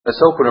Let's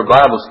open our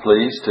Bibles,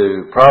 please,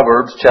 to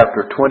Proverbs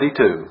chapter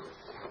 22.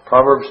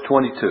 Proverbs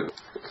 22.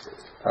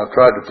 I've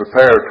tried to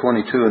prepare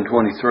 22 and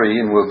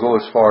 23, and we'll go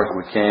as far as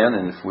we can,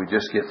 and if we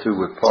just get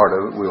through with part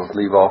of it, we'll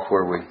leave off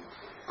where we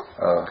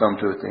come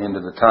to at the end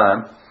of the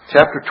time.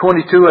 Chapter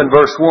 22 and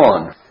verse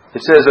 1.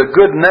 It says, "A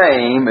good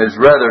name is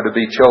rather to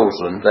be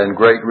chosen than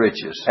great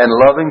riches, and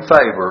loving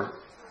favor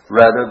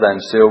rather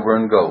than silver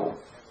and gold."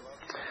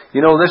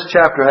 You know, this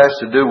chapter has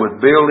to do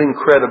with building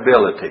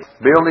credibility.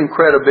 Building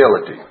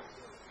credibility.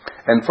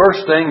 And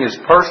first thing is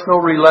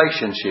personal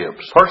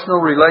relationships.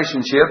 Personal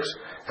relationships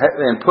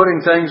and putting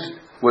things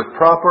with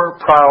proper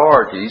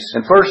priorities.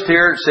 And first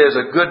here it says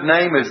a good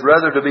name is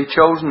rather to be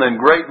chosen than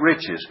great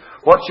riches.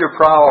 What's your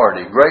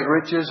priority? Great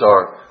riches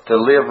are to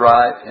live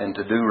right and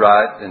to do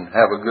right and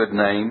have a good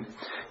name.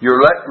 Your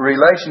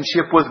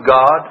relationship with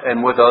God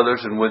and with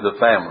others and with the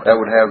family. That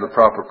would have the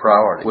proper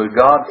priority. With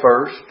God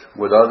first,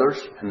 with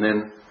others, and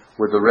then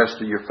with the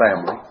rest of your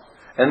family.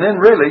 And then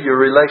really your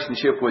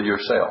relationship with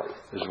yourself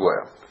as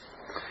well.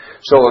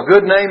 So a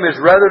good name is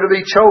rather to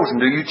be chosen.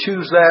 Do you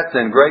choose that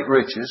than great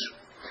riches?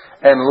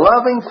 And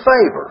loving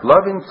favor.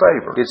 Loving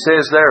favor. It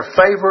says there,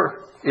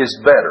 favor is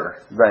better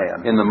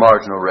than, in the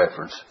marginal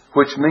reference.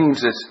 Which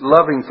means it's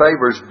loving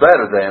favor is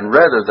better than,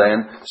 rather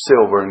than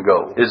silver and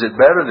gold. Is it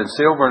better than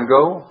silver and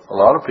gold? A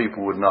lot of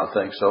people would not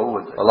think so,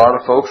 would they? A lot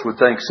of folks would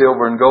think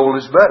silver and gold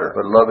is better,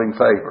 but loving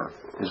favor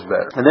is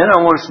better. And then I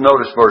want us to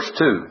notice verse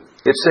 2.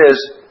 It says,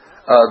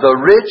 the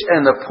rich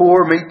and the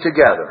poor meet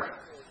together.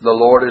 The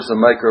Lord is the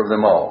maker of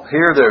them all.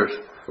 Here there's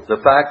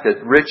the fact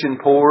that rich and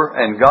poor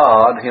and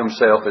God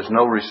Himself is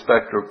no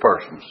respecter of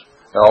persons.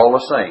 They're all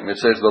the same. It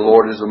says the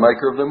Lord is the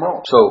maker of them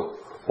all. So,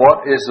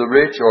 what is the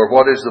rich or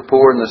what is the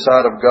poor in the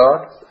sight of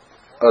God?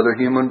 Other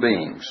human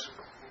beings.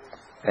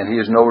 And He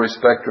is no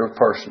respecter of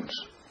persons.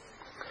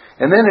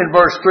 And then in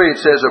verse 3 it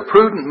says, a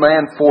prudent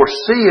man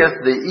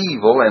foreseeth the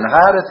evil and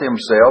hideth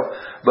himself,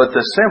 but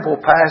the simple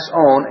pass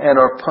on and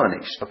are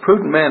punished. A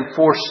prudent man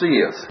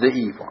foreseeth the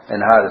evil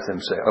and hideth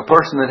himself. A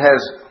person that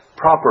has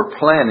proper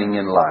planning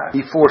in life.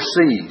 He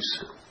foresees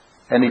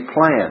and he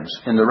plans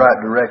in the right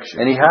direction.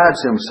 And he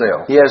hides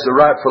himself. He has the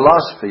right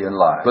philosophy in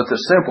life. But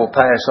the simple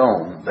pass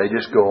on. They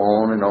just go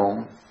on and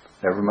on.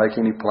 Never make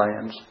any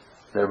plans.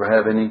 Never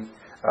have any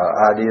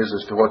ideas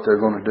as to what they're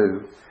going to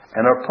do.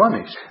 And are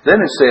punished. Then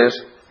it says,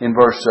 in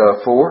verse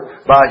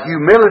 4, by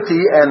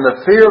humility and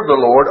the fear of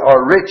the Lord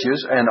are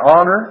riches and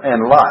honor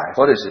and life.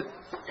 What is it?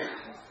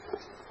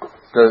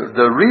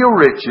 The real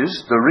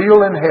riches, the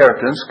real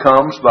inheritance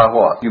comes by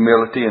what?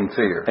 Humility and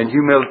fear. And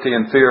humility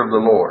and fear of the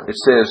Lord. It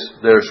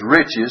says there's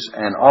riches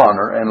and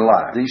honor and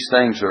life. These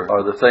things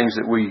are the things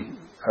that we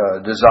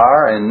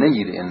desire and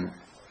need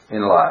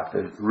in life.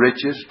 There's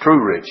riches,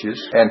 true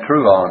riches, and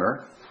true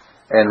honor.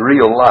 And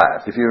real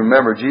life. If you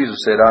remember, Jesus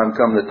said, I am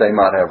come that they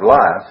might have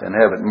life and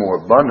have it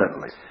more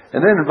abundantly.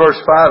 And then in verse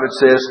 5 it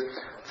says,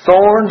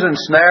 thorns and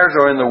snares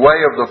are in the way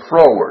of the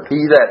froward.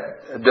 He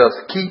that doth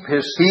keep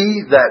his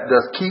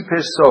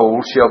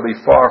soul shall be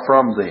far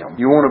from them.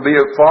 You want to be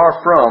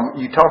far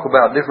from, you talk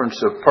about difference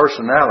of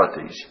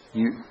personalities.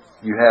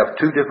 You have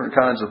two different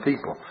kinds of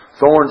people.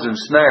 Thorns and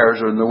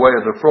snares are in the way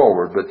of the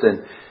froward, but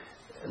then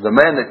the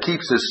man that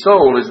keeps his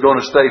soul is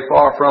going to stay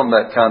far from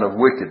that kind of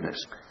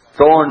wickedness.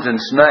 Thorns and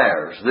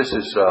snares. These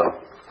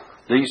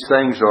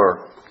things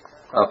are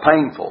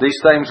painful. These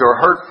things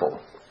are hurtful.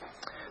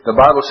 The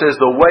Bible says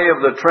the way of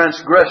the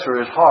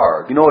transgressor is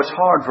hard. You know, it's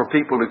hard for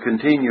people to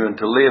continue and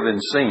to live in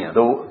sin.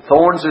 The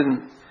thorns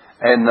and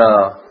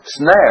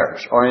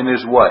snares are in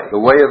his way.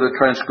 The way of the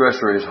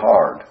transgressor is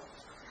hard.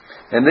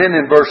 And then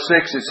in verse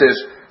 6 it says,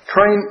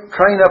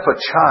 train up a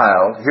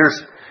child.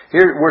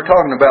 Here we're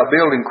talking about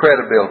building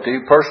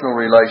credibility, personal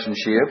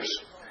relationships.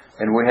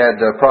 And we had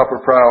proper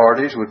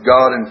priorities with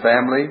God and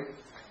family.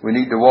 We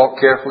need to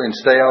walk carefully and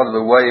stay out of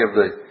the way of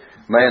the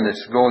man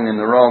that's going in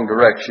the wrong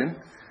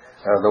direction.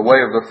 The way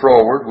of the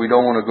froward. We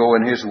don't want to go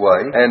in his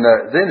way. And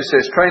then it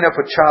says, train up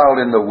a child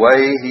in the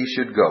way he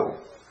should go.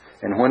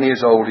 And when he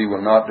is old, he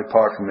will not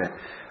depart from it.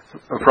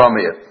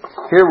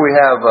 Here we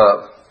have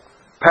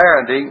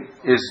parenting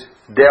is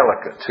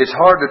delicate. It's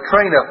hard to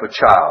train up a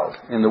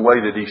child in the way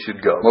that he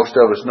should go. Most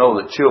of us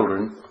know that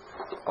children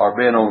are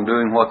bent on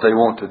doing what they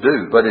want to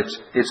do. But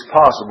it's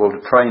possible to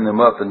train them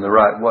up in the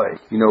right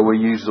way. You know, we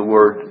use the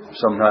word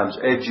sometimes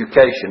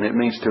education. It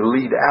means to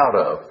lead out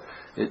of.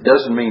 It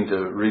doesn't mean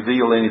to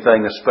reveal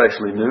anything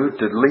especially new.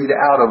 To lead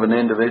out of an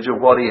individual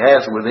what he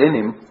has within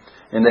him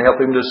and to help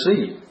him to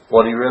see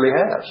what he really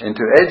has. And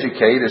to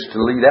educate is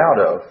to lead out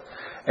of.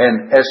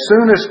 And as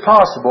soon as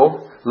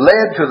possible,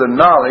 led to the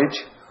knowledge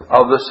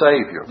of the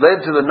Savior.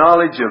 Led to the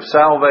knowledge of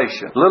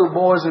salvation. Little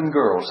boys and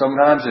girls.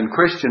 Sometimes in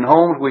Christian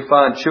homes we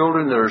find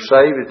children that are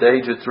saved at the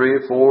age of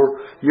 3 or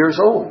 4 years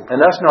old.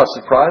 And that's not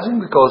surprising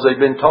because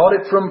they've been taught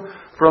it from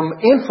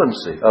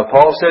infancy.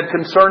 Paul said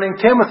concerning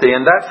Timothy,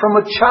 and that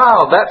from a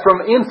child, that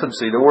from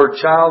infancy. The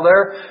word child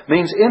there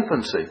means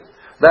infancy.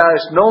 Thou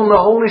hast known the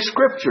Holy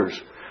Scriptures,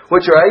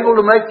 which are able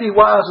to make thee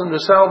wise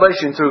unto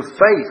salvation through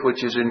faith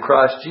which is in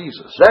Christ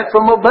Jesus. That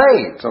from a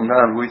babe.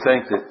 Sometimes we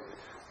think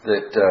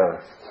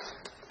that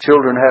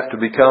Children have to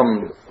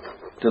become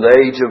to the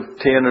age of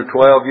 10 or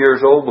 12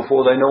 years old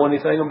before they know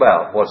anything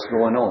about what's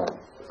going on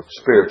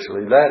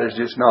spiritually. That is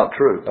just not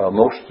true.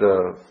 Most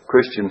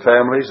Christian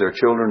families, their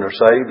children are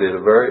saved at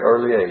a very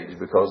early age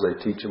because they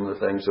teach them the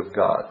things of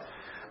God.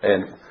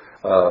 And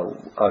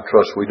I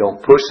trust we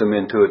don't push them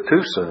into it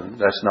too soon.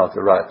 That's not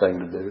the right thing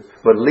to do.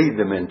 But lead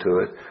them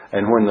into it.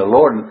 And when the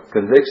Lord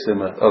convicts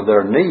them of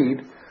their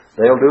need,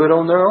 they'll do it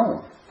on their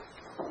own.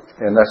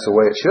 And that's the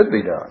way it should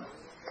be done.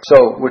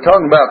 So we're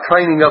talking about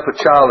training up a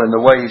child in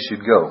the way he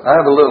should go. I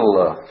have a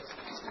little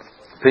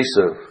piece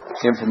of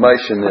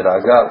information that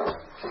I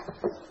got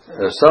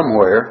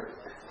somewhere.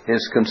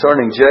 It's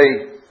concerning J.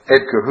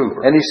 Edgar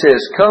Hoover. And he says,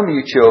 "Come,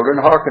 you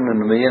children, hearken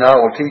unto me, and I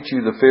will teach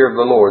you the fear of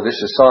the Lord." This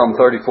is Psalm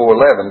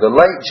 34:11. The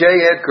late J.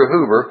 Edgar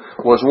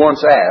Hoover was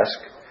once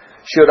asked,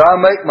 "Should I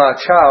make my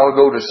child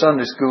go to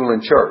Sunday school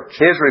and church?"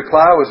 His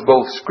reply was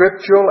both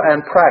scriptural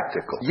and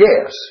practical.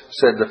 "Yes,"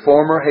 said the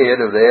former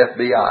head of the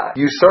FBI.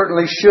 "You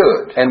certainly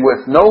should," and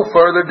with no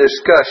further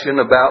discussion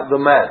about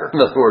the matter. In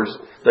other words,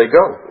 they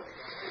go.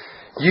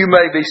 "You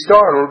may be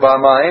startled by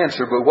my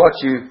answer, but what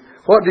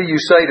do you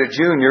say to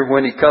Junior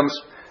when he comes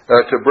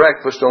to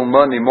breakfast on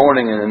Monday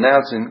morning and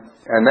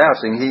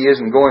announcing he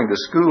isn't going to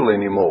school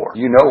anymore?"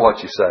 You know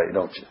what you say,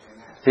 don't you?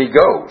 He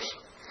goes.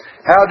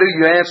 "How do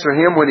you answer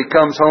him when he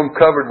comes home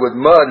covered with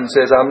mud and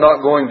says, 'I'm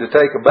not going to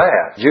take a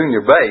bath'?"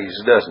 Junior bays,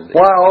 doesn't he?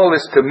 Why all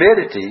this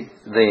timidity,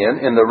 then,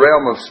 in the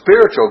realm of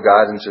spiritual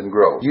guidance and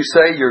growth? You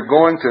say you're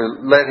going to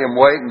let him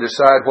wait and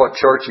decide what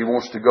church he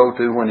wants to go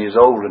to when he's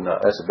old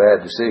enough. That's a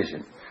bad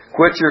decision.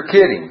 Quit your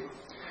kidding.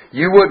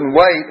 You wouldn't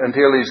wait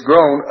until he's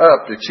grown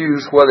up to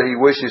choose whether he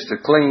wishes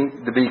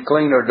to be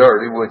clean or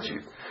dirty, would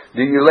you?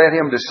 Do you let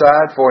him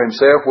decide for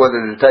himself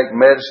whether to take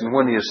medicine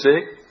when he is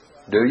sick?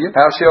 Do you?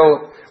 How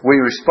shall we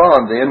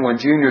respond then when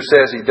Junior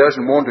says he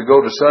doesn't want to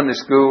go to Sunday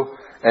school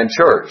and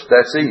church?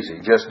 That's easy.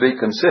 Just be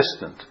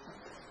consistent.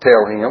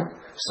 Tell him,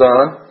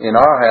 "Son, in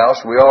our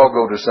house we all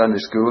go to Sunday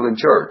school and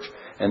church,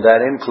 and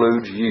that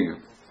includes you."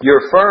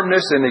 Your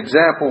firmness and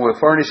example will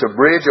furnish a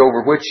bridge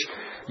over which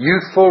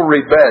youthful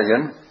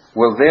rebellion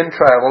will then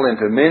travel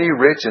into many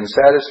rich and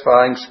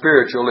satisfying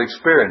spiritual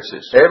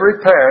experiences. Every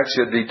parent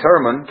should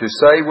determine to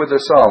say with the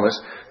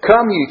psalmist,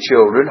 "Come, ye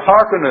children,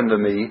 hearken unto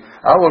me,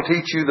 I will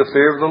teach you the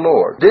fear of the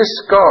Lord."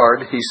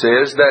 Discard, he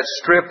says, that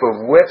strip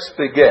of wet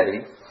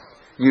spaghetti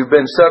you've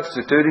been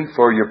substituting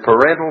for your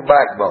parental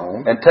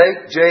backbone, and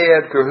take J.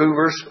 Edgar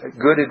Hoover's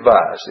good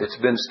advice. It's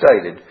been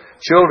stated,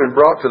 children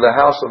brought to the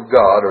house of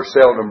God are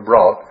seldom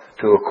brought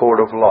to a court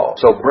of law.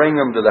 So bring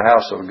them to the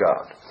house of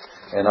God.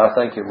 And I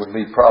think it would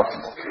be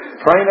profitable.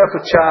 Train up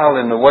a child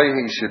in the way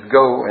he should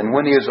go, and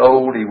when he is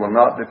old, he will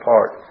not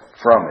depart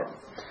from it.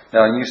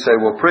 Now, you say,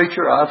 "Well,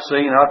 preacher, I've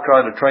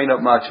tried to train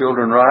up my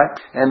children right,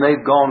 and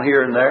they've gone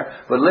here and there."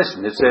 But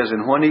listen, it says,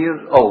 "And when he is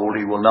old,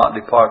 he will not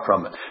depart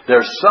from it."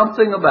 There's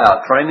something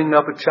about training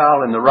up a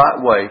child in the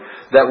right way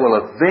that will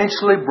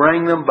eventually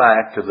bring them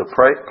back to the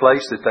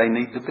place that they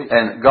need to be.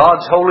 And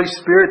God's Holy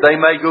Spirit, they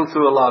may go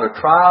through a lot of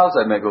trials,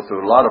 they may go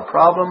through a lot of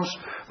problems,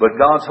 but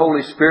God's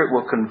Holy Spirit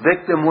will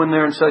convict them when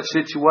they're in such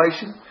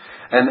situation.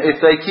 And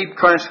if they keep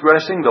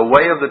transgressing, the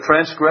way of the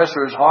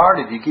transgressor is hard.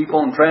 If you keep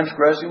on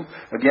transgressing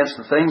against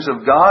the things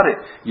of God,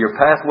 your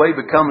pathway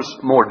becomes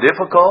more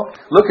difficult.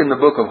 Look in the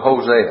book of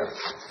Hosea.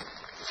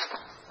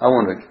 I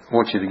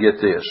want you to get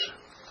this.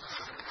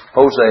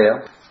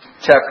 Hosea,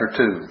 chapter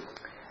 2.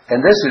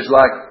 And this is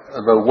like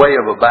the way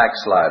of a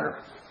backslider.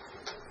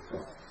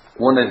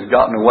 One that has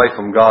gotten away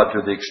from God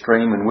to the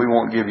extreme, and we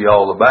won't give you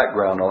all the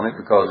background on it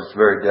because it's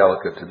very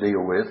delicate to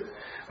deal with.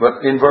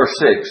 But in verse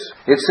 6,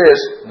 it says,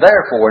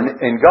 "Therefore,"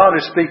 and God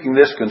is speaking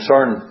this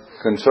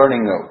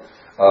concerning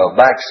a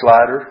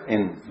backslider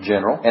in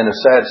general, and a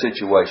sad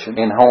situation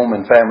in home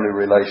and family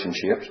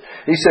relationships.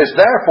 He says,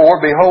 "Therefore,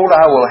 behold,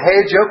 I will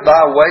hedge up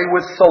thy way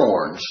with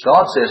thorns."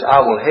 God says, "I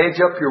will hedge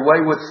up your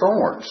way with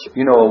thorns."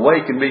 You know, a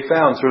way can be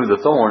found through the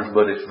thorns,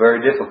 but it's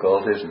very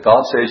difficult, isn't it?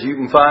 God says you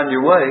can find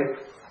your way,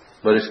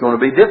 but it's going to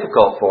be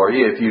difficult for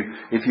you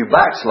if you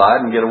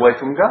backslide and get away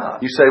from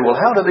God. You say, "Well,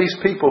 how do these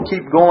people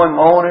keep going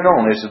on and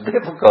on? It's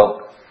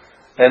difficult.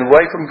 And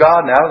away from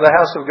God and out of the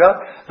house of God,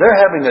 they're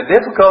having a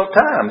difficult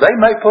time." They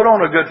may put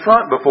on a good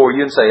front before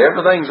you and say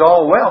everything's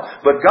all well,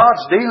 but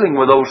God's dealing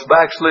with those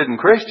backslidden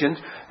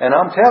Christians, and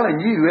I'm telling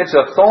you, it's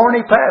a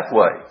thorny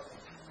pathway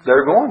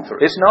they're going through.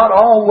 It's not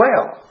all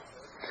well.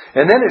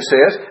 And then it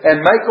says, "And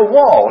make a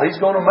wall." He's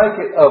going to make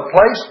it a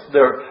place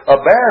there, a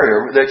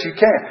barrier that you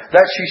can't,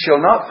 that she shall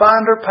not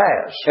find her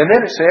paths. And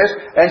then it says,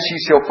 "And she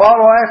shall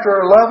follow after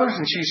her lovers,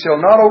 and she shall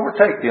not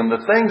overtake them."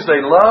 The things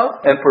they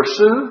love and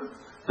pursue,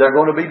 they're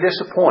going to be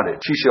disappointed.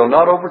 She shall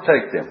not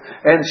overtake them.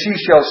 "And she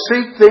shall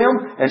seek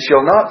them, and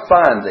shall not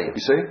find them."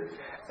 You see?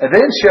 "And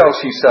then shall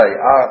she say,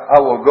 I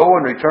will go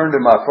and return to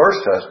my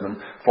first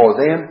husband, for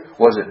then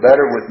was it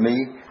better with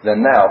me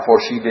than now. For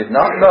she did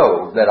not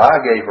know that I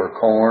gave her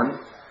corn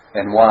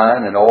and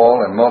wine and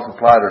oil, and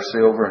multiplied her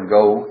silver and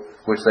gold,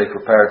 which they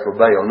prepared for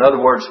Baal." In other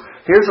words,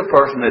 here's a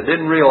person that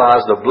didn't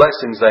realize the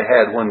blessings they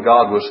had when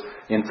God was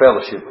in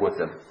fellowship with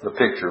them. The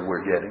picture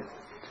we're getting.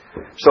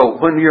 So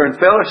when you're in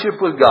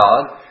fellowship with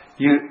God,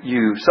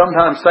 you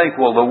sometimes think,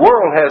 well, the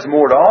world has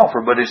more to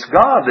offer, but it's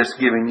God that's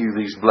giving you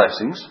these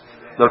blessings.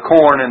 The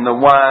corn and the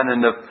wine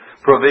and the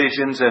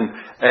provisions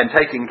and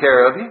taking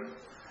care of you.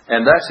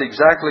 And that's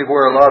exactly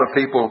where a lot of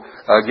people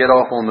get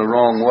off on the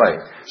wrong way.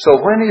 So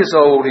when he is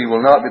old, he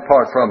will not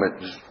depart from it.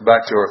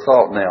 Back to our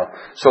thought now.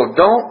 So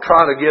don't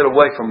try to get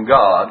away from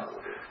God,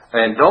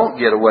 and don't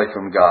get away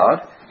from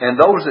God. And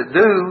those that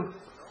do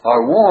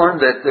are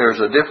warned that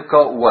there's a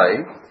difficult way.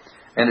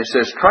 And it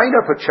says, train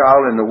up a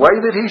child in the way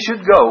that he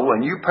should go,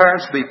 and you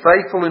parents be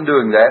faithful in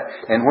doing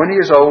that. And when he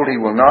is old, he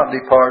will not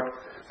depart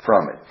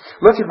from it.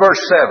 Look at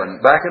verse 7,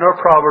 back in our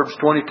Proverbs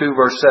 22,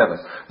 verse 7.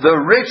 The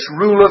rich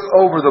ruleth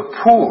over the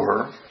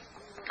poor,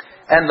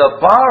 and the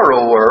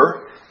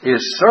borrower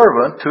is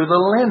servant to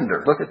the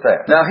lender. Look at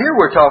that. Now here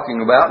we're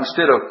talking about,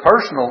 instead of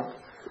personal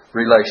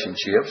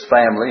relationships,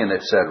 family and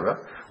etc.,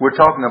 we're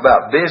talking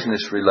about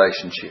business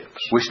relationships.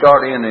 We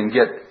start in and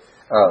get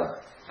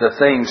the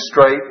things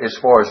straight as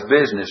far as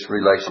business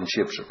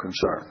relationships are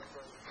concerned.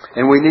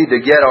 And we need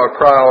to get our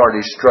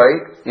priorities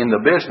straight in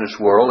the business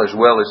world as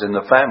well as in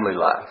the family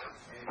life.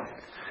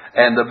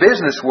 And the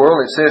business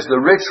world, it says, the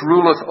rich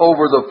ruleth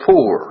over the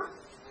poor.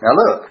 Now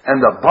look,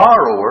 and the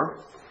borrower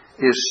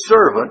is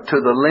servant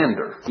to the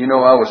lender. You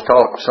know, I was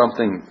taught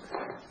something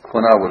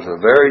when I was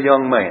a very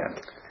young man.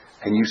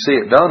 And you see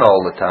it done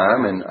all the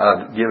time, and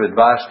I give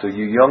advice to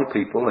you young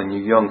people and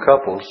you young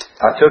couples.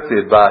 I took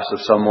the advice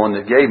of someone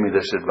that gave me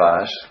this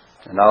advice,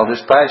 and I'll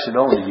just pass it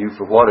on to you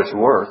for what it's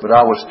worth. But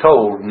I was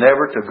told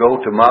never to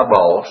go to my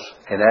boss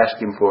and ask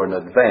him for an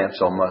advance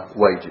on my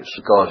wages,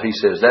 because he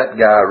says that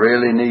guy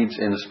really needs,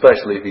 and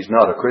especially if he's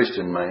not a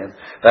Christian man,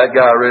 that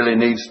guy really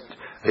needs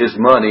his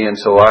money, and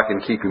so I can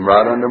keep him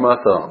right under my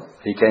thumb.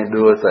 He can't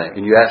do a thing.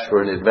 And you ask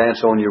for an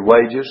advance on your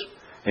wages,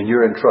 and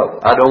you're in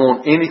trouble. I don't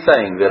want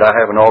anything that I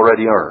haven't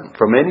already earned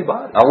from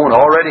anybody. I want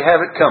to already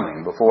have it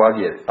coming before I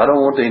get it. I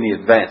don't want any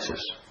advances.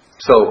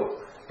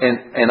 So,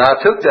 and I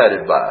took that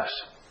advice.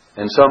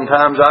 And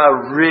sometimes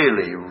I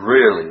really,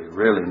 really,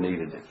 really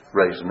needed it,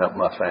 raising up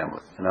my family.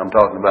 And I'm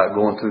talking about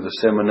going through the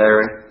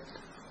seminary,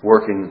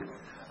 working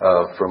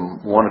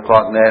from 1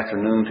 o'clock in the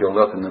afternoon till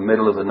up in the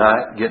middle of the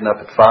night, getting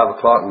up at 5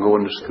 o'clock and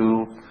going to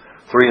school.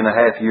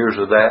 3.5 years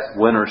of that,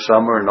 winter,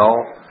 summer and all.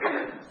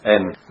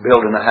 And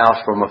building a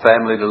house for my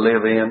family to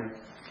live in.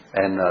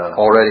 And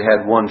already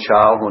had one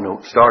child when I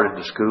started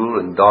the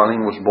school, and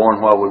Darlene was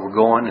born while we were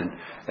going, and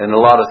a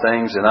lot of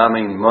things. And I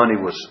mean, money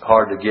was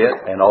hard to get,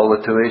 and all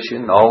the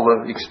tuition, all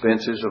the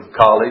expenses of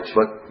college.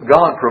 But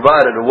God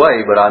provided a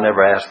way, but I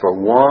never asked for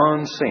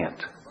 1 cent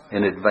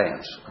in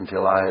advance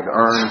until I had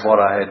earned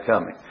what I had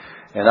coming.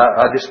 And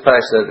I just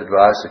pass that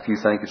advice if you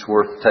think it's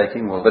worth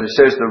taking. Well, but it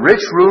says, the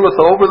rich ruleth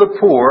over the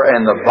poor,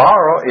 and the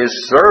borrower is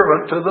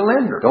servant to the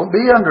lender. Don't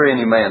be under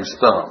any man's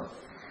thumb.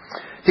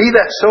 He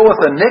that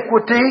soweth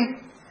iniquity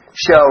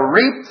shall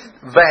reap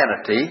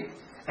vanity,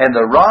 and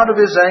the rod of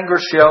his anger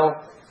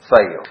shall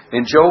fail.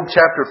 In Job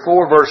chapter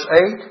 4, verse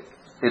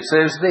 8, it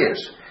says this,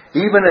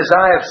 even as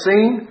I have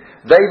seen,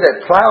 they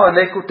that plow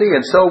iniquity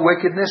and sow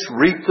wickedness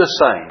reap the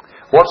same.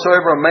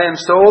 Whatsoever a man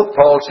soweth,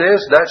 Paul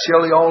says, that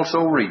shall he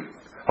also reap.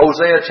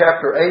 Hosea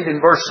chapter 8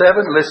 and verse 7,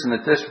 listen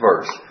at this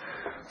verse.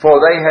 For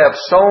they have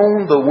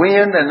sown the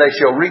wind, and they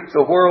shall reap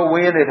the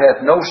whirlwind. It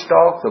hath no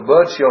stalk, the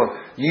bud shall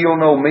yield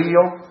no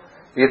meal.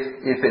 If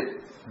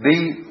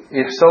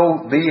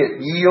so be it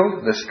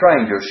yield, the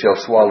stranger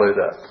shall swallow it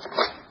up.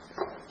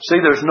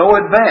 See, there's no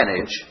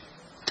advantage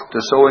to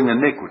sowing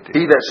iniquity.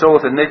 He that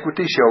soweth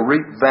iniquity shall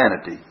reap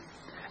vanity,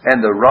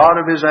 and the rod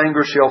of his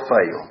anger shall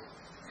fail.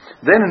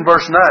 Then in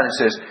verse 9 it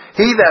says,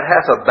 he that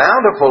hath a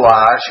bountiful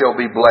eye shall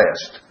be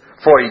blessed,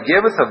 for he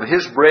giveth of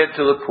his bread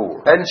to the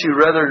poor. Hadn't you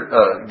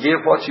rather give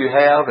what you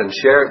have and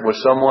share it with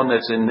someone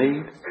that's in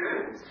need?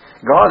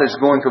 God is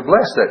going to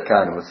bless that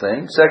kind of a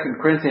thing. 2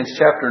 Corinthians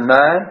chapter 9,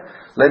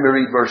 let me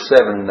read verse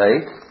 7 and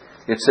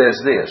 8. It says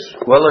this.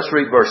 Well, let's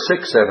read verse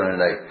 6, 7 and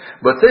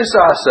 8. But this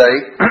I say,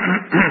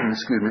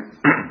 excuse me,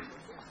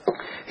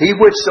 he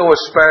which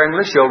soweth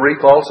sparingly shall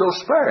reap also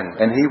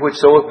sparingly, and he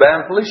which soweth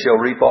bountifully shall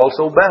reap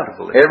also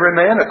bountifully. Every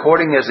man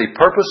according as he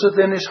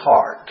purposeth in his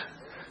heart,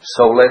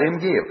 so let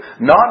him give,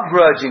 not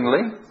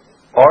grudgingly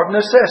or of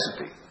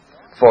necessity,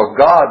 for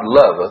God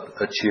loveth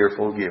a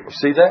cheerful giver.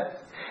 See that?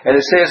 And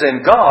it says,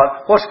 in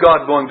God, what's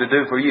God going to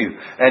do for you?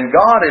 And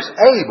God is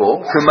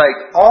able to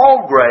make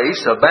all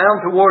grace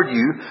abound toward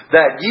you,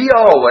 that ye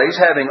always,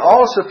 having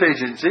all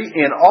sufficiency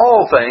in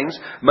all things,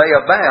 may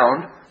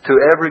abound to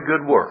every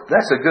good work.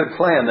 That's a good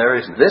plan there,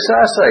 isn't it? This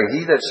I say,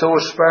 he that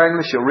soweth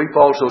sparingly shall reap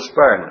also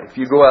sparingly. If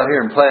you go out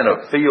here and plant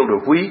a field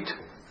of wheat,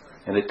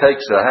 and it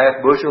takes a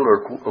half bushel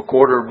or a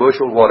quarter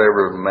bushel,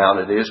 whatever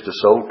amount it is to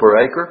sow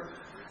per acre,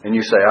 and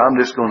you say, I'm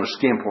just going to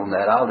skimp on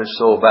that, I'll just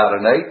sow about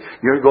an eighth,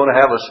 you're going to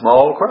have a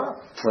small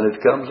crop. When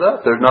it comes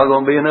up, there's not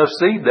going to be enough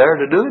seed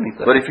there to do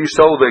anything. But if you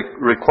sow the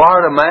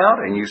required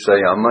amount, and you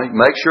say, I'll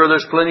make sure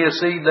there's plenty of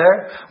seed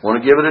there, want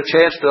to give it a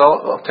chance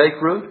to take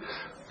root,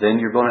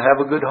 then you're going to have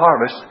a good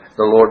harvest,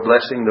 the Lord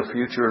blessing the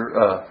future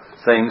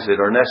things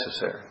that are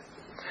necessary.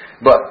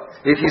 But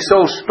if you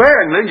sow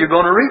sparingly, you're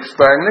going to reap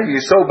sparingly.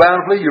 You sow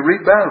bountifully, you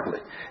reap bountifully.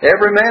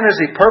 Every man as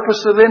he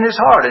purposeth in his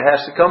heart. It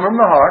has to come from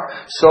the heart.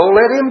 So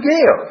let him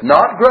give.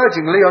 Not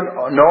grudgingly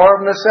nor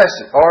of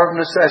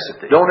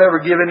necessity. Don't ever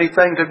give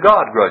anything to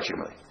God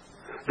grudgingly.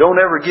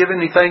 Don't ever give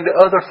anything to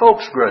other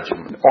folks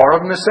grudgingly or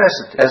of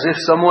necessity, as if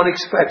someone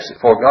expects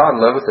it. For God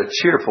loveth a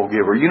cheerful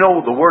giver. You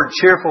know, the word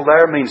cheerful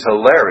there means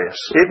hilarious.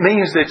 It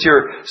means that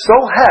you're so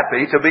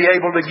happy to be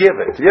able to give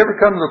it. Have you ever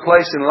come to the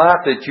place in life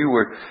that you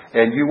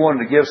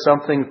wanted to give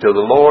something to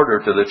the Lord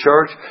or to the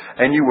church,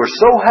 and you were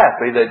so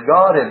happy that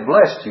God had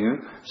blessed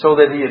you so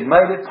that He had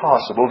made it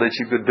possible that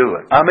you could do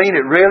it? I mean,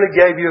 it really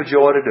gave you a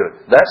joy to do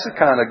it. That's the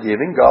kind of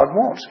giving God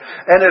wants.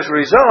 And as a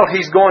result,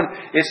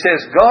 it says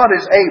God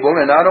is able,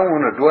 and I don't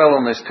want to dwell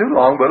on this too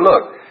long, but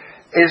look,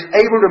 is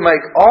able to make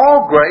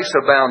all grace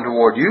abound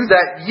toward you,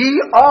 that ye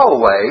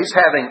always,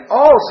 having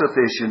all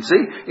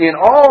sufficiency in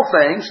all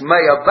things, may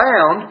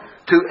abound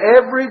to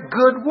every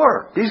good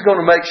work. He's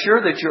going to make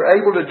sure that you're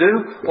able to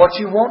do what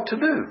you want to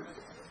do.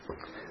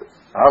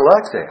 I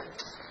like that.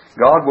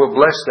 God will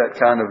bless that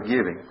kind of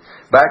giving.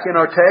 Back in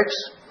our text,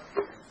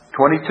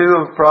 22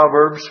 of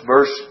Proverbs,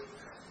 verse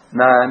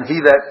 9, He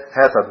that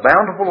hath a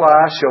bountiful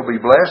eye shall be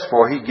blessed,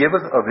 for he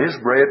giveth of his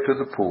bread to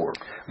the poor.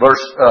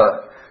 Verse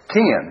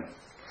 10,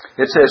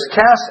 it says,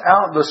 Cast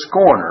out the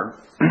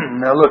scorner.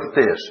 Now look at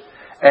this.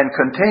 And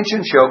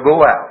contention shall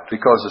go out,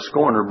 because the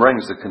scorner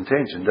brings the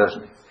contention,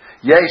 doesn't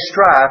he? Yea,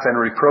 strife and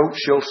reproach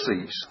shall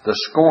cease. The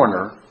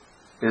scorner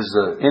is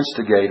the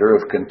instigator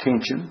of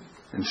contention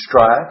and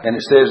strife. And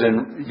it says,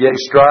 Yea,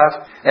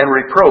 strife and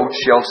reproach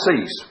shall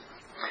cease.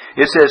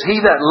 It says, He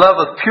that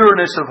loveth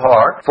pureness of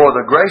heart, for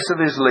the grace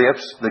of his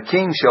lips, the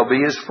king shall be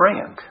his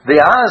friend.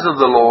 The eyes of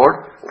the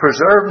Lord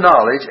preserve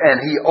knowledge, and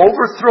He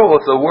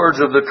overthroweth the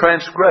words of the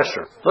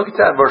transgressor. Look at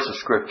that verse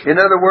of Scripture. In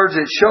other words,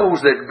 it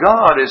shows that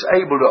God is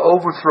able to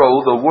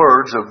overthrow the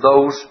words of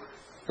those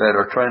that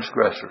are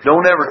transgressors.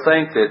 Don't ever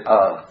think that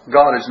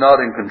God is not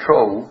in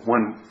control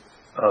when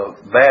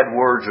bad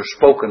words are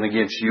spoken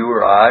against you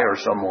or I or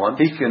someone.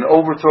 He can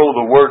overthrow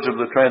the words of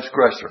the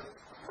transgressor.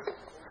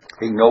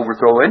 He can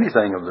overthrow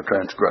anything of the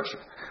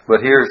transgressor. But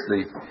here's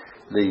the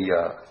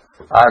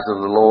eyes of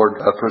the Lord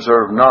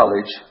preserve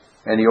knowledge,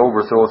 and He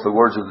overthroweth the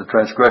words of the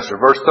transgressor.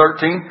 Verse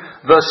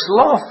 13, The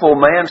slothful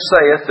man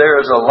saith,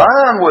 There is a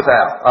lion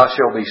without. I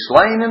shall be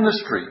slain in the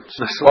streets.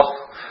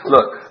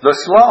 Look, the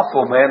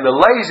slothful man, the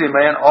lazy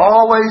man,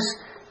 always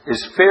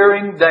is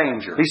fearing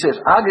danger. He says,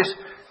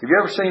 have you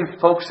ever seen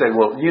folks say,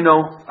 well,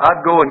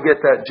 I'd go and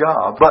get that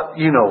job, but,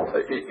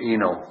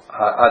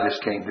 I just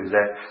can't do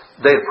that.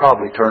 They'd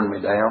probably turn me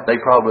down. They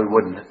probably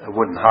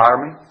wouldn't hire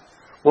me.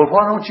 Well,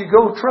 why don't you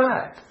go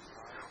try it?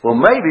 Well,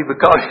 maybe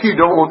because you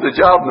don't want the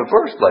job in the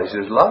first place.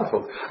 There's a lot of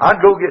folks. I'd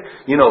go get,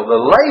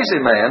 the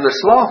lazy man, the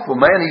slothful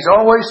man, he's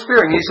always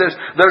fearing. He says,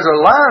 there's a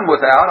lion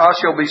without, I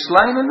shall be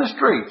slain in the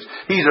streets.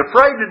 He's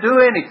afraid to do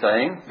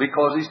anything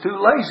because he's too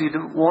lazy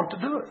to want to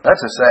do it.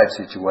 That's a sad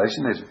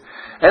situation, isn't it?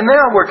 And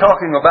now we're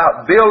talking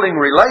about building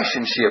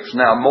relationships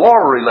now,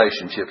 moral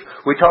relationships.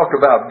 We talked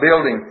about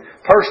building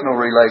personal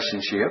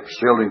relationships,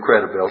 building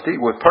credibility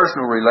with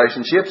personal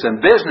relationships and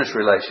business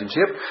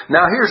relationships.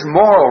 Now here's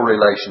moral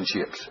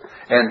relationships.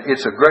 And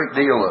it's a great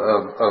deal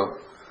of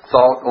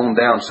thought on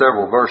down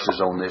several verses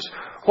on this.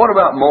 What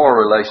about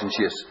moral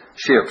relationships?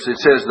 It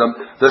says,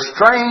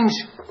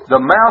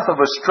 the mouth of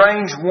a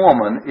strange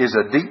woman is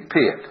a deep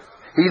pit.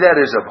 He that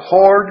is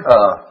abhorred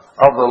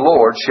of the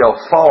Lord shall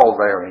fall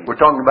therein. We're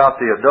talking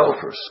about the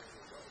adulteress.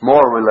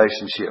 Moral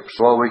relationships.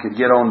 Well, we could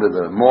get on to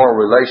the moral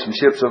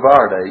relationships of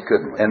our day,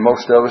 couldn't we? And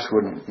most of us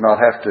would not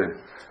have to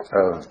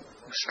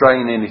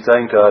strain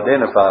anything to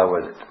identify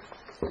with it.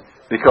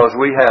 Because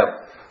we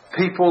have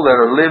people that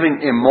are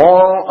living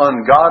immoral,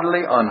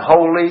 ungodly,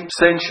 unholy,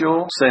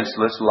 sensual,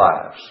 senseless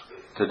lives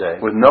today,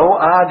 with no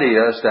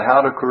idea as to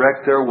how to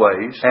correct their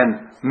ways,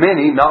 and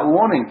many not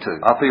wanting to.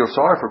 I feel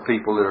sorry for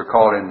people that are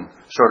caught in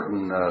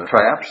certain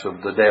traps of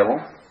the devil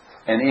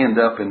and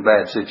end up in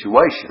bad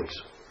situations.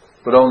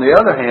 But on the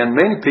other hand,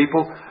 many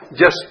people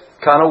just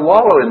kind of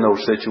wallow in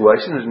those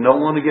situations and don't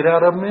want to get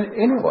out of them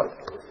anyway.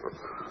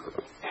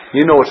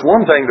 It's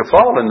one thing to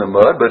fall in the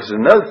mud, but it's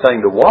another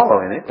thing to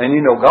wallow in it. And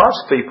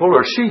God's people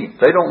are sheep.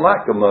 They don't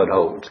like the mud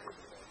holes.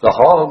 The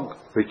hog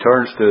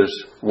returns to his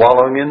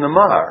wallowing in the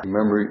mire.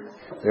 Remember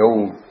the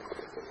old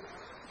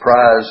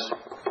prize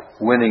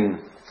winning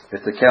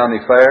at the county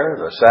fair,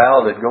 the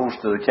sow that goes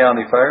to the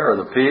county fair, or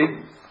the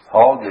pig.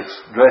 Hog gets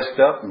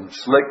dressed up and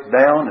slicked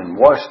down and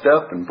washed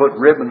up and put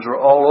ribbons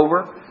all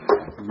over.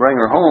 Bring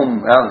her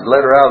home,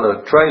 let her out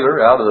of the trailer,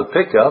 out of the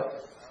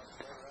pickup.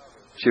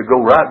 She'll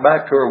go right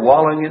back to her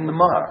wallowing in the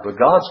mire. But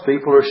God's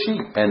people are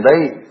sheep, and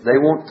they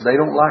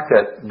don't like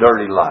that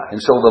dirty life.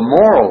 And so the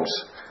morals,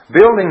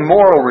 building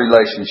moral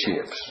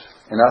relationships,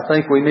 and I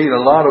think we need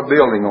a lot of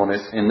building on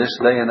it in this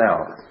day and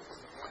hour.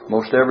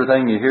 Most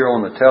everything you hear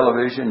on the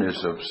television is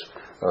of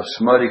a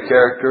smutty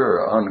character,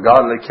 or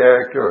ungodly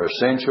character, or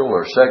sensual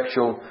or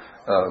sexual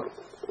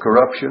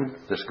corruption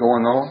that's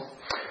going on.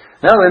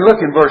 Now then, look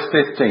in verse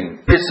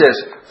 15. It says,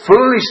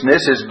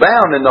 foolishness is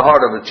bound in the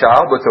heart of a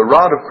child, but the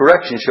rod of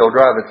correction shall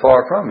drive it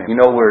far from him. You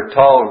know, we're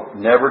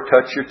told, never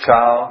touch your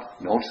child.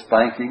 Don't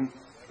spank him,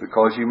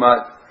 because you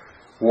might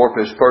warp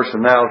his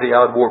personality.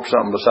 I would warp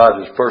something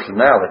besides his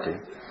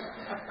personality.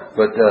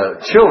 But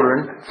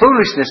children,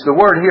 foolishness, the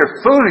word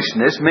here,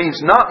 foolishness,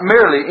 means not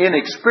merely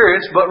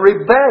inexperience, but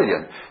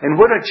rebellion. And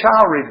when a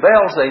child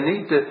rebels, they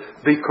need to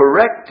be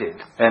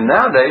corrected. And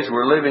nowadays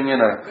we're living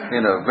in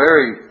a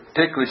very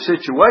particular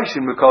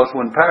situation, because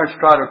when parents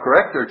try to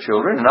correct their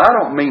children, and I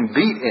don't mean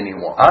beat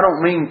anyone, I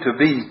don't mean to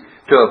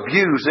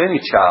abuse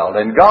any child,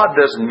 and God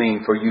doesn't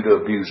mean for you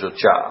to abuse a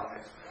child.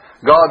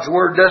 God's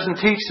Word doesn't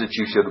teach that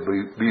you should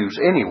abuse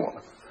anyone,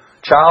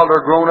 child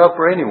or grown up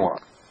or anyone.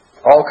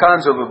 All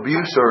kinds of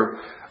abuse are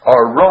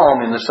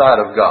wrong in the sight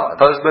of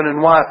God. Husband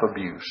and wife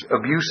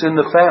abuse in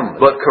the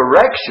family. But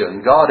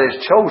correction, God has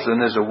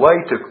chosen as a way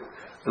to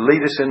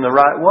lead us in the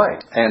right way.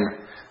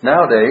 And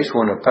nowadays,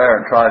 when a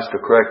parent tries to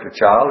correct a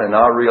child, and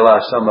I realize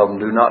some of them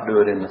do not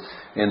do it in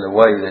the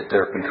way that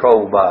they're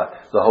controlled by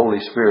the Holy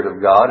Spirit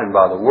of God and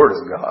by the Word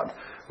of God.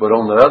 But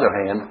on the other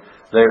hand,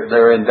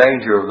 they're in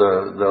danger of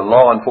the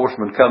law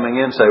enforcement coming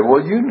in and say,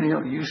 well,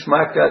 you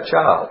smacked that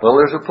child. Well,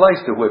 there's a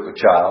place to whip a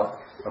child.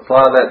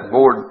 Apply that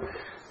board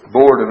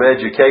of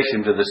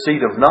education to the seat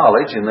of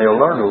knowledge, and they'll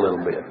learn a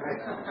little bit.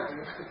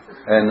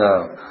 And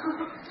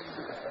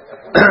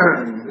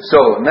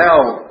so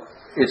now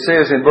it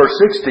says in verse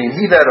 16,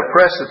 he that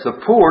oppresseth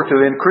the poor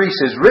to increase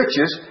his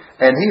riches,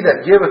 and he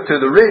that giveth to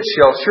the rich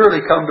shall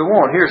surely come to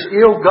want. Here's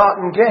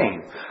ill-gotten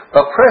gain.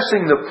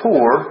 Oppressing the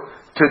poor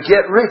to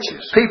get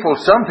riches.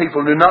 Some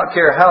people do not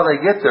care how they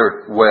get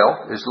their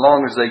wealth as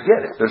long as they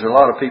get it. There's a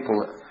lot of people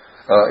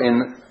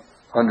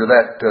under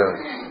that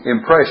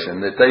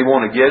impression that they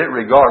want to get it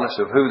regardless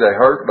of who they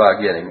hurt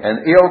by getting.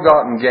 And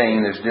ill-gotten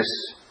gain is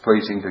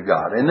displeasing to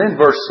God. And then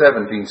verse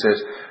 17 says,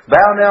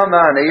 bow down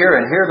thine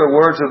ear and hear the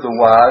words of the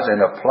wise,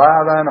 and apply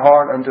thine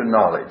heart unto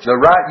knowledge. The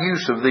right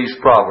use of these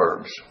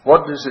proverbs.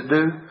 What does it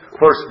do?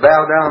 First,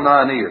 bow down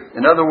thine ear.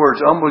 In other words,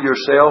 humble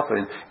yourself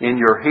in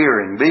your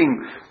hearing.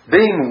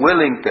 Being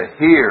willing to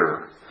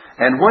hear.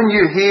 And when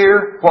you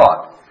hear,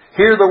 what?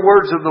 Hear the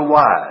words of the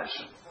wise.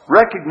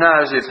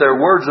 Recognize if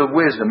they're words of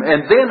wisdom,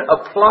 and then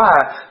apply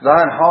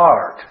thine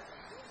heart.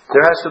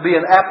 There has to be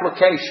an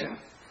application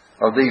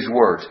of these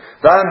words.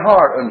 Thine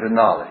heart unto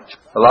knowledge.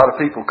 A lot of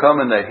people come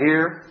and they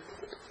hear.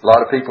 A lot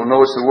of people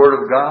know it's the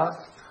Word of God.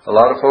 A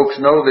lot of folks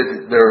know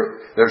that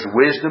there's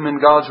wisdom in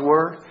God's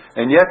Word,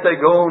 and yet they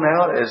go on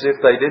out as if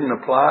they didn't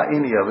apply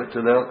any of it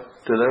to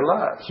their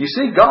lives. You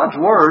see, God's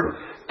Word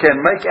can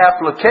make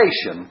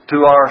application to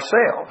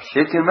ourselves.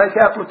 It can make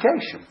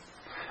application.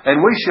 And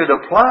we should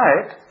apply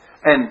it.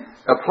 And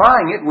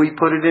applying it, we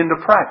put it into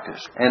practice.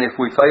 And if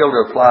we fail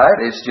to apply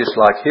it, it's just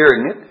like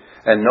hearing it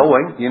and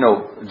knowing. You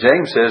know,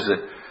 James says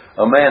that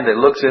a man that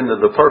looks into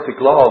the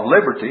perfect law of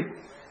liberty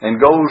and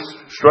goes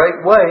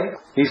straightway,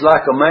 he's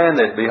like a man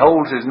that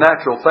beholds his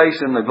natural face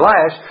in the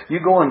glass.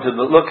 You go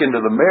look into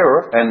the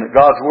mirror, and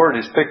God's Word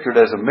is pictured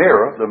as a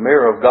mirror, the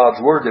mirror of God's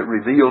Word that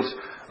reveals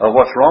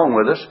what's wrong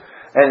with us.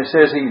 And it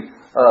says he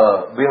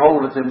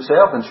beholdeth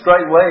himself, and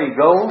straightway he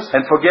goes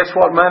and forgets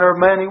what manner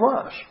of man he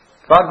was.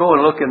 If I go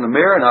and look in the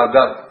mirror and I've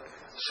got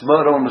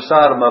smut on the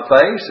side of my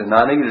face and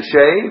I need a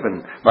shave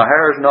and my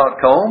hair is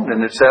not combed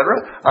and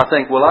etc., I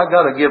think, well, I've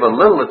got to give a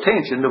little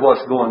attention to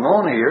what's going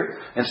on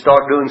here and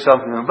start doing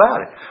something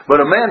about it.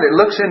 But a man that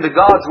looks into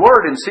God's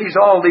Word and sees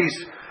all these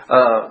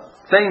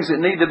things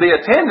that need to be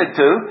attended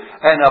to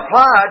and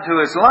applied to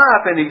his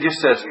life, and he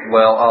just says,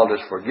 well, I'll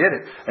just forget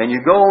it. And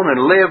you go on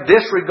and live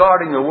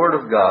disregarding the Word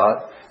of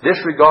God,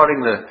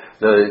 disregarding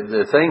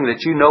the thing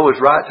that you know is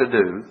right to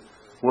do,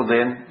 well,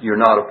 then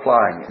you're not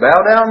applying it. Bow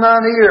down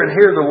thine ear and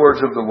hear the words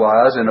of the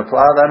wise, and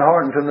apply thine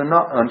heart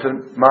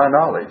unto my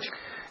knowledge.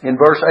 In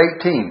verse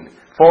 18,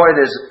 for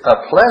it is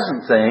a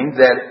pleasant thing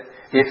that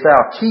if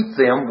thou keep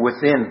them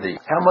within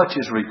thee. How much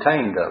is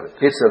retained of it?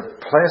 It's a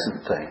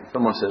pleasant thing.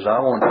 Someone says,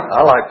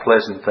 I like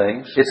pleasant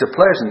things. It's a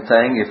pleasant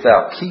thing if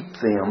thou keep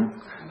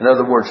them. In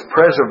other words,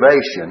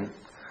 preservation,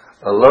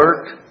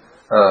 alert,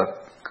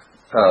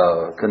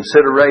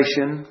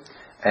 consideration,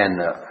 and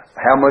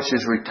how much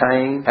is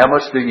retained? How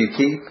much do you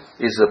keep?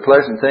 Is a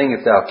pleasant thing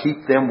if thou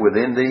keep them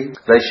within thee.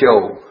 They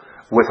shall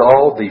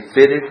withal be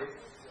fitted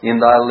in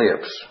thy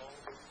lips.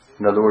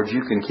 In other words,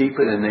 you can keep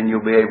it, and then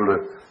you'll be able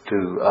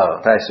to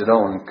pass it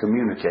on and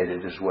communicate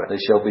it as well. They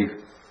shall be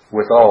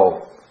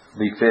withal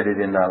be fitted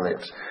in thy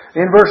lips.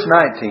 In verse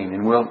 19,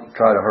 and we'll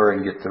try to hurry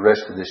and get the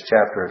rest of this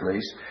chapter at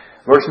least.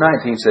 Verse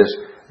 19 says,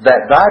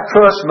 that thy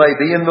trust may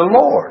be in the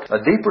Lord. A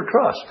deeper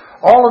trust.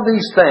 All of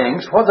these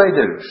things, what they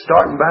do?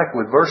 Starting back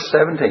with verse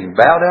 17.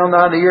 Bow down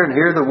thine ear and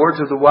hear the words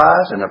of the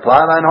wise, and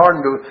apply thine heart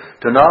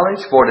to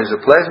knowledge. For it is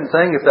a pleasant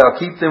thing if thou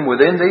keep them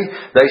within thee.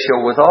 They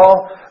shall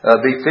withal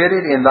be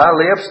fitted in thy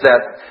lips,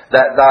 that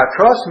thy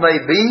trust may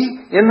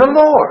be in the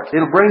Lord.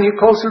 It'll bring you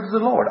closer to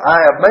the Lord. I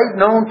have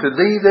made known to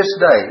thee this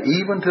day,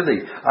 even to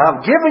thee. I've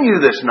given you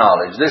this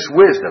knowledge, this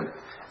wisdom,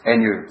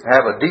 and you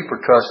have a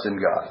deeper trust in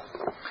God.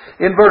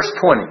 In verse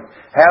 20,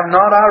 Have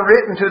not I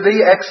written to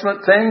thee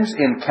excellent things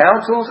in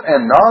counsels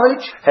and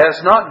knowledge?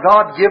 Has not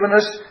God given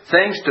us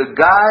things to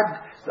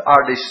guide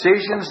our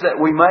decisions that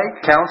we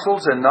make,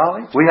 counsels and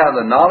knowledge? We have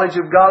the knowledge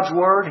of God's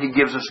Word. He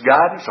gives us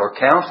guidance or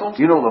counsel.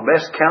 You know, the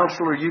best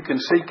counselor you can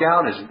seek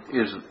out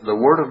is the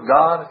Word of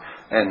God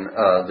and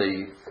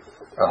the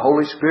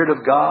Holy Spirit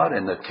of God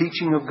and the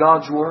teaching of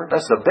God's Word.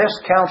 That's the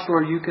best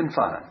counselor you can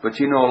find. But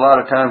you know, a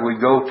lot of times we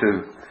go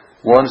to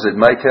ones that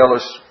may tell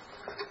us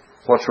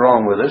what's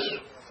wrong with us.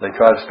 They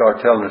try to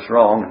start telling us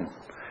wrong,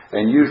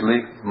 and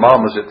usually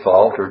Mama's at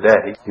fault or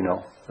Daddy, you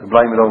know. They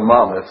blame it on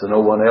Mama if there's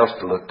no one else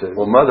to look to.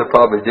 Well, Mother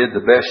probably did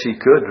the best she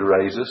could to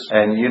raise us.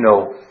 And, you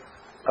know,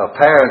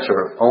 parents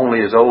are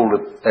only as old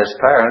as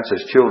parents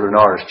as children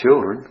are as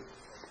children.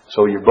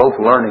 So you're both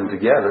learning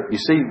together.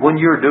 You see, when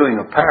you're doing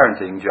a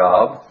parenting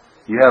job,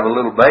 you have a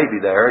little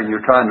baby there and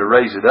you're trying to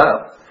raise it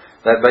up.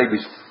 That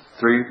baby's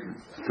three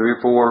or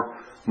 4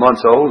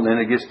 months old, and then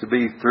it gets to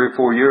be 3 or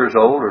 4 years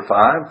old or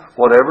 5,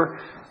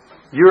 whatever.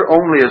 You're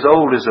only as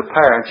old as a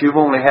parent. You've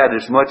only had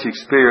as much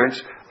experience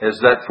as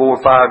that 4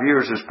 or 5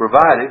 years has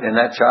provided, and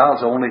that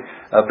child's only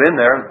been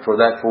there for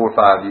that 4 or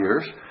 5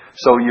 years.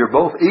 So you're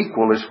both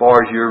equal as far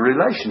as your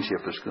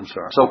relationship is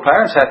concerned. So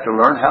parents have to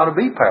learn how to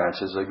be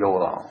parents as they go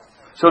along.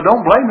 So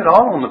don't blame it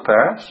all on the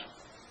parents.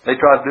 They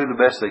try to do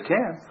the best they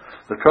can.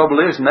 The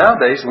trouble is,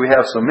 nowadays we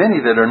have so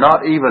many that are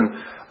not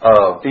even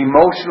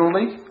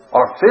emotionally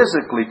or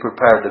physically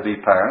prepared to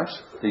be parents.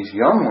 These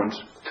young ones,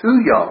 too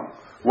young,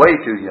 way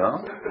too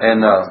young, and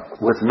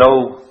with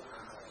no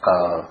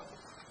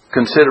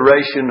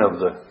consideration of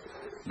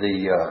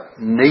the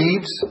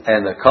needs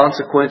and the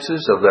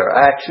consequences of their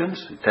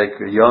actions. You take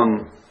a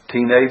young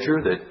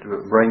teenager that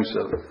brings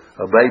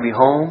a baby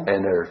home,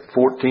 and they're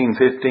 14,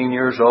 15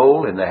 years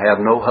old, and they have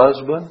no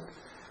husband,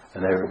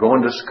 and they're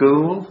going to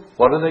school.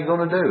 What are they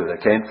going to do?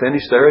 They can't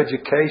finish their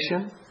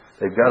education.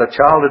 They've got a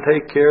child to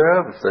take care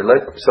of. If they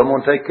let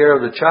someone take care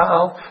of the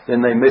child,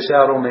 then they miss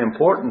out on the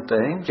important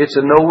things. It's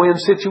a no-win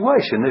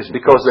situation, isn't it?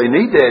 Because they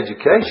need the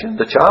education.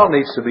 The child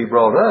needs to be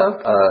brought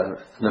up.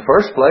 In the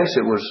first place,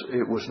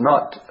 it was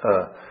not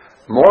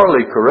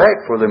morally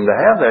correct for them to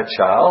have that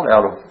child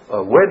out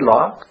of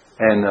wedlock.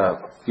 And,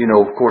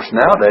 of course,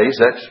 nowadays,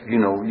 that's,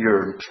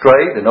 you're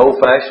straight and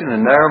old-fashioned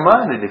and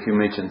narrow-minded if you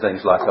mention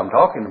things like I'm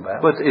talking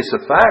about. But it's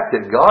a fact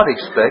that God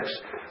expects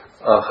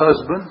a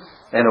husband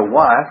and a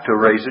wife to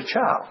raise a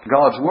child.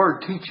 God's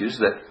Word teaches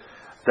that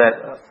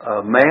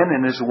a man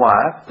and his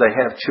wife, they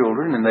have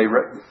children and they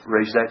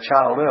raise that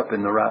child up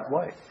in the right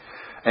way.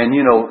 And,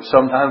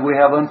 sometimes we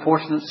have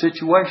unfortunate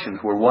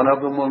situations where one of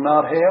them will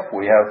not have.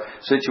 We have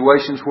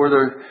situations where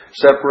there are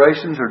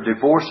separations or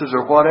divorces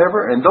or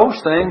whatever, and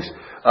those things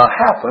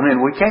happen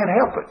and we can't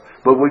help it.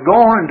 But we go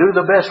on and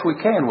do the best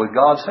we can with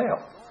God's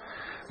help.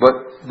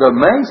 But the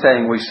main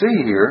thing we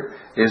see here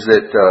is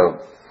that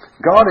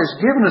God has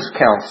given us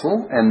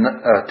counsel and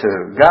to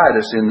guide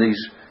us in these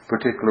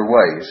particular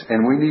ways.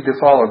 And we need to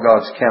follow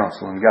God's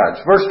counsel and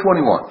guidance. Verse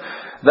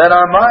 21, that I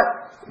might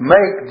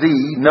make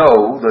thee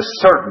know the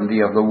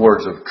certainty of the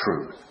words of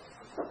truth.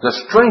 The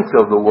strength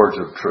of the words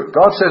of truth.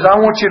 God says, I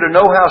want you to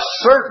know how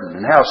certain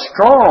and how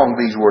strong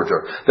these words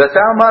are, that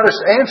thou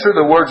mightest answer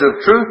the words of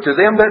truth to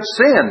them that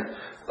sin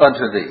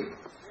unto thee.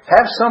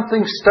 Have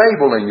something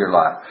stable in your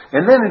life.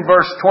 And then in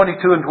verse 22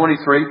 and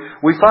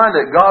 23, we find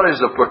that God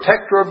is a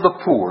protector of the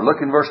poor. Look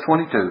in verse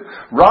 22.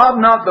 Rob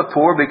not the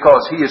poor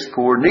because he is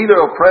poor, neither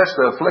oppress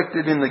the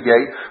afflicted in the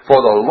gate, for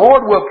the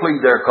Lord will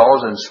plead their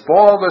cause and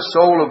spoil the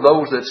soul of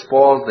those that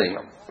spoil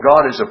them.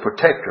 God is a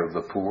protector of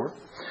the poor.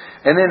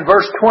 And then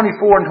verse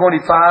 24 and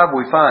 25,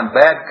 we find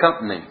bad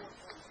company.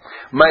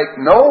 Make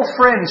no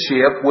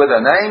friendship with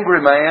an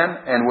angry man,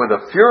 and with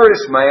a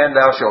furious man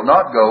thou shalt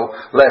not go,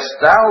 lest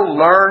thou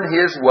learn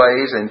his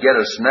ways and get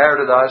a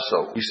snare to thy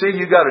soul. You see,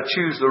 you got to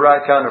choose the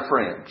right kind of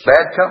friends.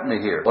 Bad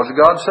company here. What does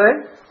God say?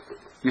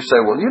 You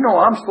say, well,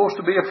 I'm supposed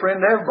to be a friend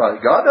to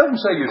everybody. God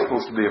doesn't say you're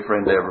supposed to be a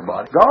friend to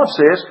everybody. God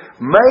says,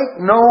 make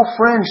no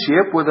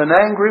friendship with an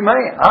angry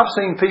man. I've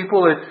seen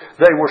people that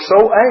they were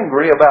so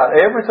angry about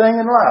everything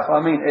in life.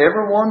 I mean,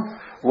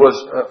 everyone was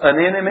an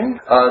enemy.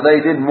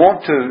 They didn't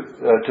want to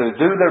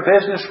do their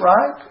business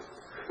right.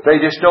 They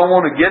just don't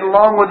want to get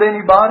along with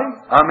anybody.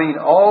 I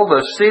mean, all the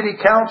city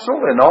council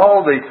and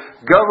all the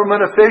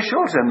government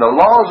officials and the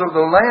laws of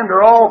the land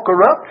are all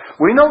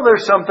corrupt. We know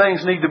there's some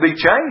things need to be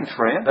changed,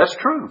 friend. That's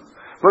true.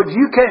 But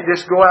you can't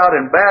just go out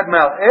and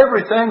badmouth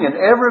everything and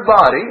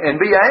everybody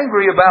and be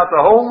angry about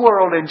the whole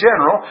world in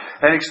general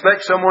and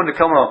expect someone to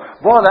come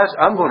along. Boy,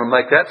 I'm going to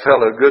make that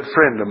fellow a good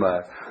friend of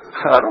mine.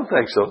 I don't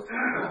think so.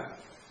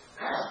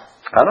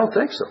 I don't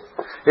think so.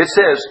 It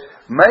says,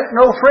 make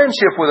no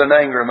friendship with an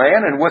angry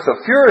man, and with a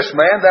furious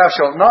man thou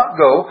shalt not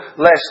go,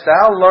 lest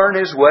thou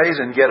learn his ways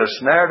and get a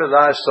snare to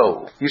thy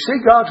soul. You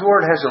see, God's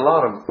Word has a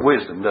lot of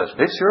wisdom, doesn't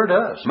it? It sure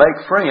does.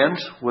 Make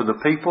friends with the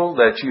people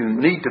that you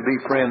need to be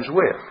friends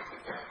with.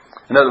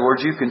 In other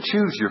words, you can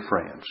choose your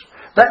friends.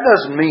 That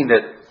doesn't mean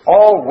that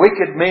all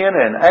wicked men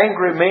and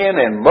angry men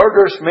and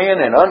murderous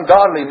men and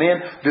ungodly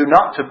men do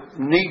not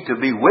need to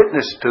be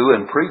witnessed to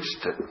and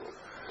preached to.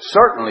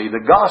 Certainly,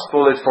 the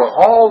gospel is for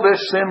all this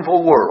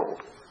sinful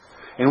world.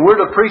 And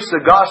we're to preach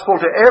the gospel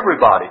to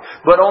everybody.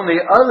 But on the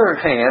other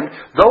hand,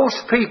 those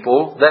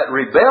people that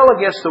rebel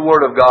against the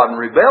Word of God and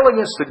rebel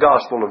against the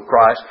gospel of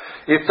Christ,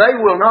 if they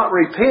will not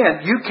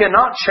repent, you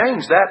cannot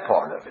change that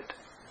part of it.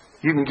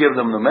 You can give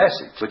them the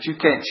message, but you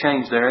can't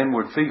change their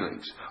inward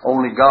feelings.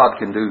 Only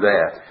God can do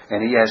that.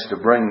 And He has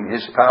to bring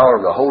His power,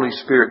 the Holy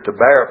Spirit, to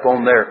bear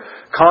upon their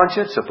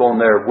conscience, upon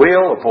their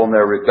will, upon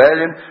their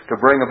rebellion, to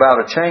bring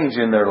about a change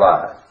in their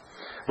life.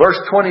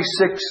 Verse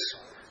 26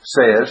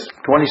 says,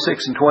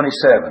 26 and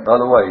 27, by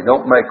the way,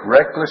 don't make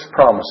reckless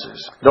promises.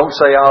 Don't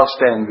say, I'll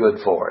stand good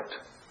for it.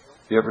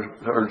 You ever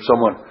heard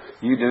someone,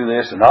 you do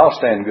this and I'll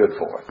stand good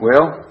for it?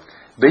 Well,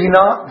 be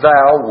not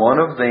thou one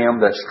of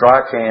them that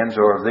strike hands,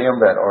 or of them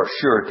that are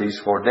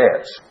sureties for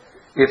debts.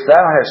 If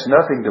thou hast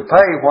nothing to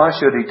pay, why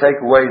should He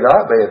take away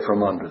thy bed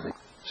from under thee?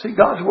 See,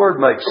 God's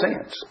Word makes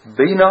sense.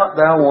 Be not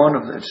thou one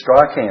of them that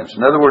strike hands.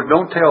 In other words,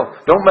 don't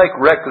make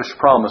reckless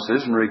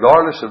promises, and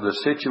regardless of the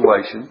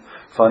situation,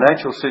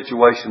 financial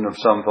situation of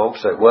some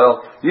folks, say,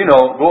 well,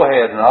 go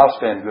ahead and I'll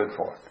stand good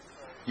for it.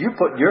 You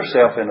put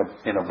yourself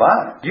in a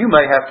bind. You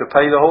may have to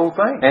pay the whole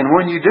thing. And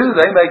when you do,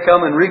 they may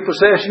come and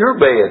repossess your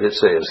bed, it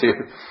says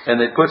here. And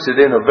it puts it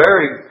in a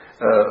very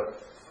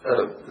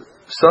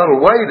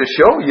subtle way to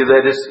show you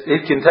that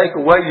it can take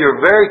away your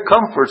very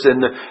comforts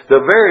and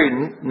the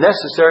very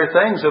necessary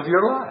things of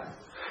your life.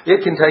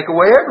 It can take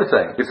away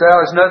everything. If thou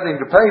hast nothing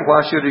to pay,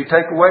 why should He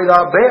take away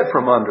thy bed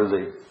from under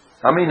thee?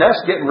 I mean, that's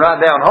getting right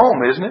down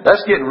home, isn't it?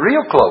 That's getting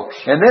real close.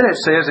 And then it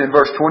says in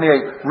verse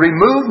 28,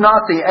 remove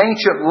not the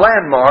ancient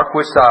landmark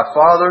which thy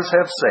fathers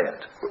have set.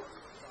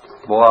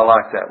 Boy, I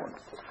like that one.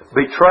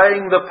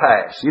 Betraying the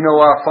past.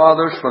 Our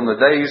fathers from the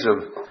days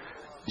of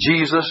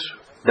Jesus,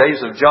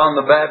 days of John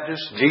the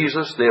Baptist,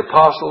 Jesus, the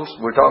apostles,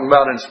 we're talking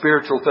about in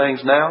spiritual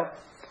things now,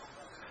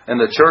 and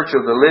the church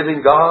of the living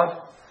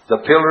God,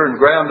 the pillar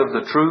and ground of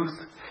the truth,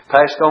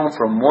 passed on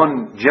from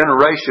one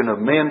generation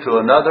of men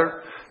to another,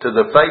 to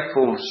the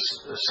faithful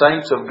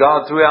saints of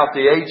God throughout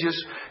the ages.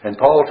 And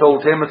Paul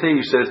told Timothy,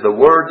 he says, the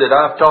word that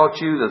I've taught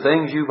you, the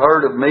things you've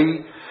heard of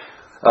me,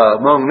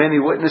 among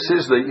many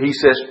witnesses, he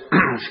says,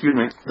 excuse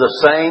me, the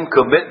same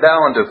commit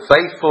thou unto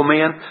faithful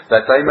men,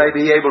 that they may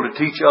be able to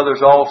teach others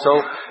also.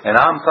 And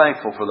I'm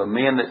thankful for the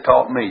men that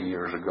taught me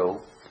years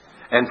ago,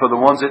 and for the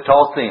ones that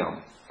taught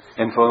them,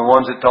 and for the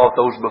ones that taught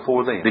those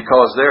before them.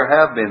 Because there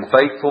have been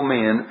faithful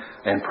men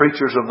and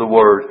preachers of the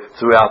Word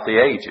throughout the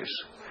ages.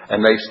 And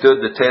they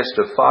stood the test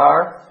of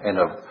fire and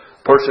of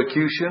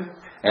persecution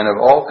and of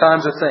all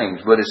kinds of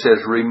things. But it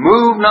says,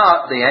 remove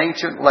not the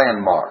ancient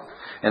landmark.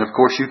 And of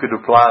course you could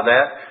apply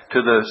that to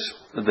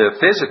the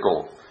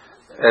physical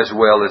as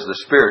well as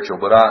the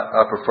spiritual. But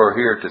I prefer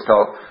here to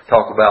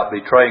talk about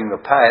betraying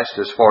the past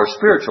as far as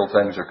spiritual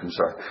things are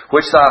concerned,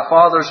 which thy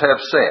fathers have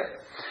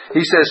set.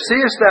 He says,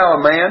 seest thou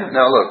a man,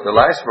 now look, the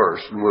last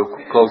verse, and we'll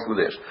close with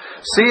this.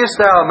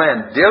 Seest thou a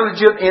man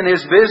diligent in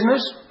his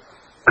business?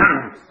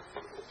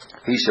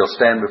 He shall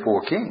stand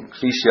before kings.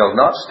 He shall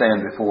not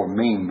stand before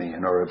mean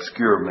men or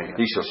obscure men.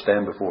 He shall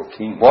stand before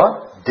kings.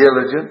 What?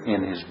 Diligent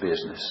in his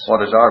business.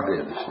 What is our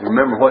business? You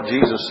remember what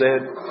Jesus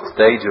said at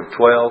the age of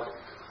 12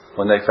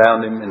 when they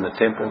found Him in the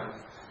temple?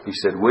 He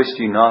said, wist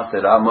ye not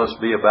that I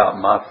must be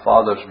about my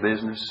Father's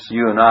business?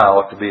 You and I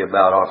ought to be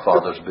about our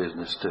Father's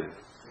business too,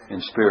 in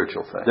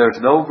spiritual things. There's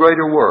no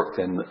greater work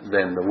than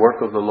the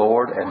work of the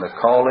Lord and the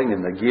calling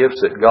and the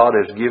gifts that God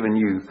has given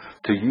you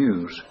to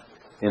use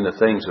in the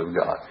things of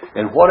God.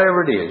 And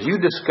whatever it is, you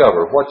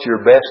discover what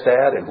you're best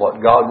at and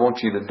what God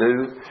wants you to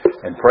do,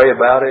 and pray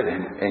about it,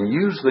 and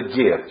use the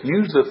gift.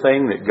 Use the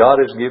thing that God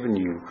has given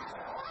you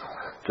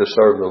to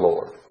serve the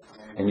Lord,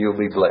 and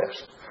you'll be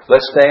blessed.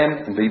 Let's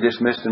stand and be dismissed.